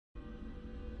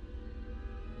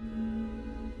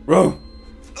Bro.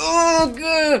 Oh,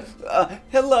 good.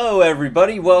 Hello,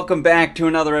 everybody. Welcome back to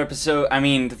another episode.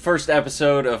 The first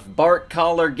episode of Bark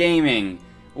Collar Gaming.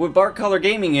 What Bark Collar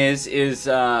Gaming is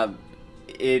I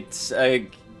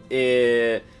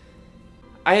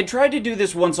had tried to do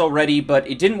this once already, but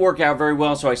it didn't work out very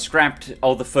well, so I scrapped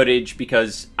all the footage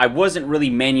because I wasn't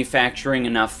really manufacturing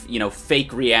enough,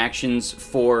 fake reactions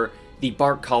for the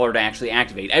Bark Collar to actually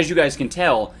activate. As you guys can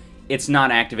tell, it's not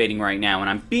activating right now, and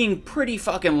I'm being pretty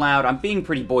fucking loud, I'm being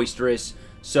pretty boisterous,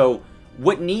 so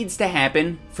what needs to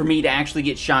happen for me to actually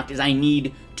get shocked is I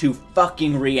need to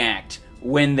fucking react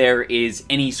when there is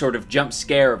any sort of jump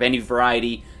scare of any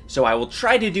variety, so I will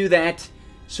try to do that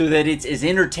so that it's as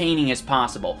entertaining as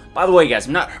possible. By the way, guys,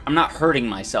 I'm not hurting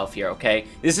myself here, okay?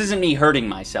 This isn't me hurting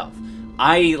myself.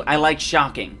 I like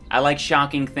shocking. I like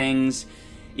shocking things.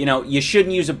 You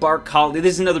shouldn't use a bark collar.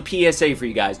 This is another PSA for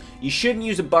you guys. You shouldn't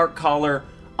use a bark collar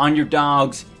on your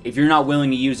dogs if you're not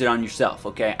willing to use it on yourself,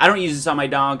 okay? I don't use this on my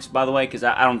dogs, by the way, because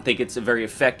I don't think it's a very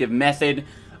effective method.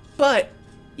 But,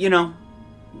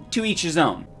 to each his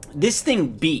own. This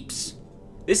thing beeps.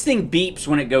 This thing beeps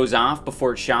when it goes off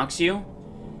before it shocks you.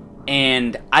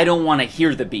 And I don't want to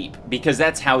hear the beep, because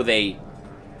that's how they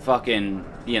fucking,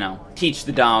 teach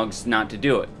the dogs not to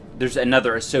do it. There's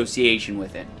another association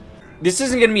with it. This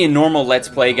isn't going to be a normal Let's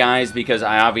Play, guys, because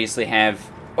I obviously have...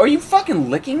 Are you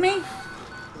fucking licking me?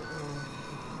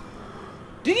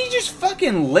 Did he just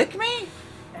fucking lick me?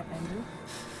 Andrew,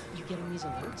 you getting these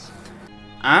alerts?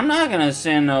 I'm not going to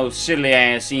send no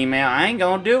silly-ass email. I ain't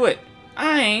going to do it.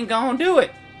 I ain't going to do it.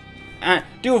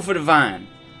 Do it for the vine.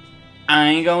 I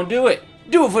ain't going to do it.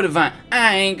 Do it for the vine.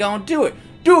 I ain't going to do it.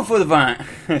 Do it for the vine.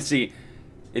 See,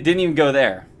 it didn't even go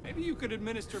there. Maybe you could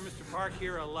administer Mr. Park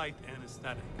here a light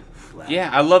anesthetic. Yeah,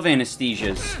 I love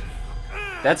anesthesias.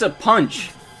 That's a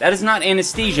punch. That is not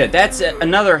anesthesia. That's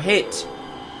another hit.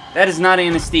 That is not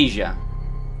anesthesia.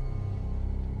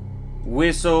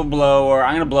 Whistleblower.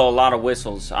 I'm gonna blow a lot of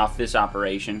whistles off this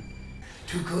operation.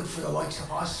 Too good for the likes of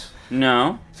us?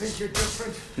 No. Think you're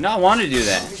different? No, I want to do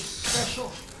that. Special?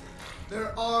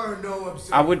 There are no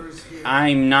observers here.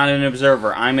 I'm not an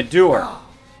observer. I'm a doer.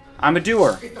 I'm a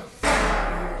doer. Get the fuck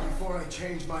out of here before I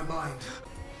change my mind.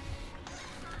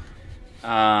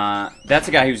 That's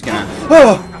a guy who's gonna...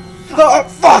 Oh,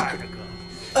 fuck!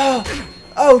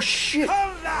 Oh, shit!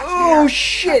 Oh,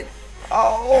 shit!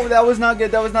 Oh, that was not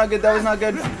good, that was not good, that was not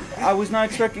good. I was not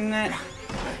expecting that.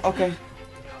 Okay.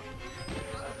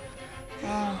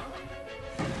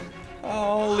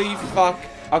 Holy fuck.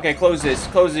 Okay, close this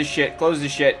shit, close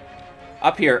this shit.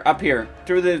 Up here,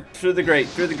 through the grate,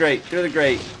 through the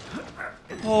grate.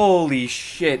 Holy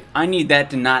shit, I need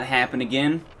that to not happen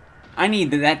again. I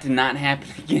need that to not happen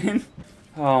again.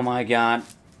 Oh my god.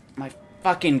 My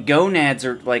fucking gonads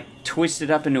are, like,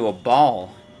 twisted up into a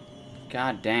ball.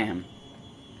 God damn.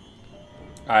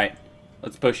 Alright,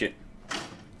 let's push it.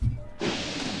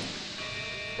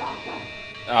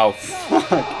 Oh,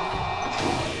 fuck.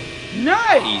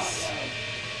 Nice!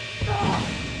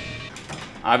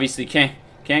 Obviously can't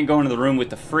go into the room with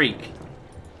the freak.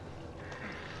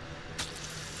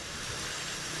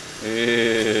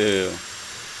 Ew.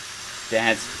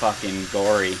 That's fucking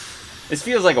gory. This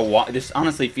feels like a walk. This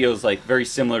honestly feels like very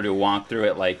similar to a walkthrough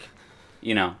at, like,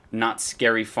 Not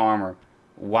Scary Farm or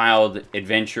Wild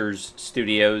Adventures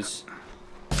Studios.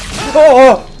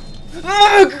 Oh!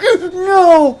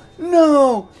 No!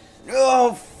 No!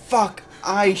 Oh, fuck!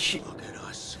 Look at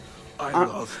us. I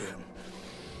love him.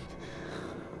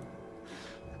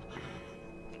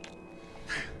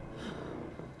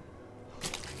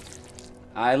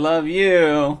 I love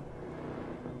you.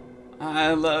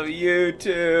 I love you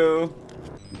too.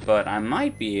 But I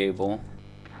might be able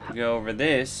to go over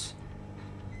this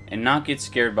and not get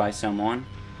scared by someone.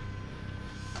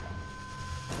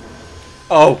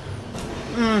 Oh.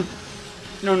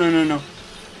 No.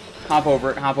 Hop over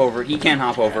it, hop over it. He can't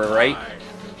hop over it, right?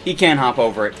 He can't hop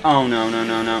over it. Oh, no.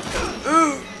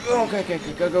 Okay,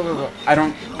 go.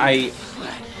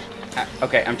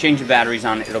 Okay, I'm changing batteries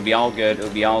on it. It'll be all good.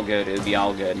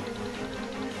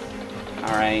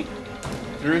 Alright.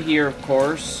 Through here, of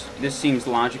course. This seems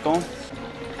logical.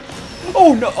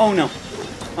 Oh, no.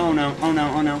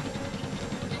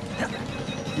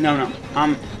 No.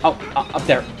 Up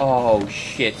there. Oh,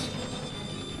 shit.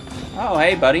 Oh,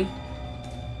 hey, buddy.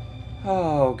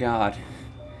 Oh, God.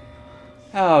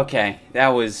 Okay, that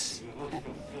was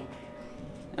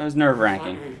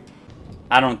nerve-wracking.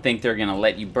 I don't think they're gonna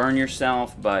let you burn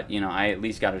yourself, but, I at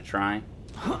least gotta try.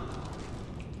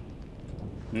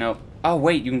 Nope. Oh,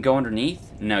 wait, you can go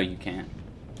underneath? No, you can't.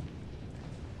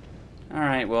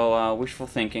 Alright, well, wishful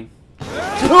thinking.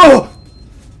 Oh!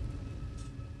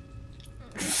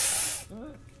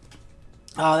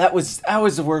 Oh, that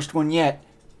was the worst one yet.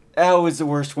 That was the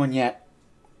worst one yet.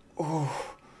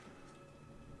 Oh.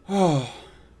 Oh.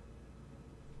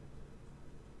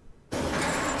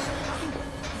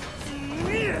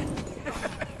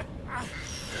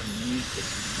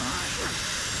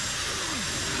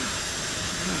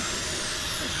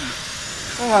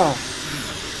 Oh.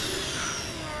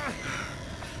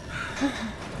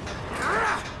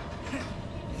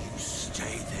 You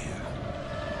stay there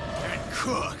and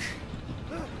cook.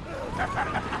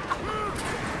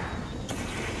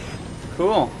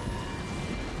 Cool.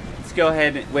 Let's go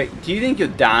ahead and wait. Do you think you'll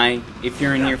die if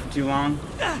you're in here for too long?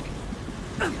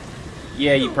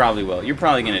 Yeah, you probably will. You're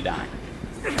probably gonna die.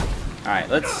 All right,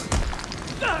 let's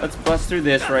bust through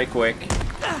this right quick.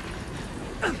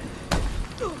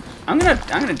 I'm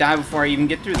gonna die before I even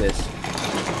get through this.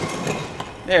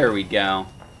 There we go.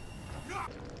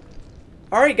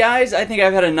 Alright guys, I think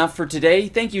I've had enough for today.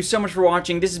 Thank you so much for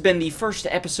watching. This has been the first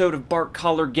episode of Bark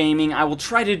Collar Gaming. I will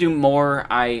try to do more.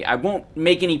 I won't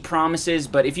make any promises,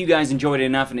 but if you guys enjoyed it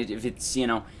enough and if it's, you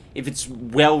know, if it's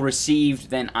well received,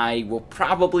 then I will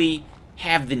probably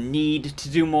have the need to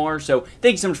do more. So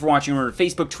thank you so much for watching. Remember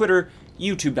Facebook, Twitter,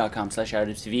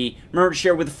 youtube.com/iDubbbzTV. Remember to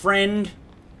share with a friend.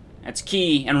 That's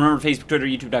key. And remember Facebook, Twitter,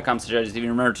 youtube.com/iDubbbzTV.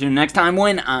 Remember to next time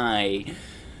when I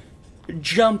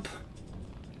jump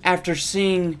after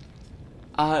seeing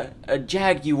a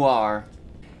jaguar.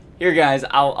 Here guys,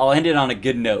 I'll end it on a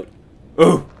good note.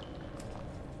 Ooh.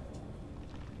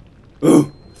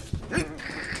 Ooh.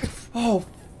 Oh,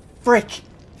 frick.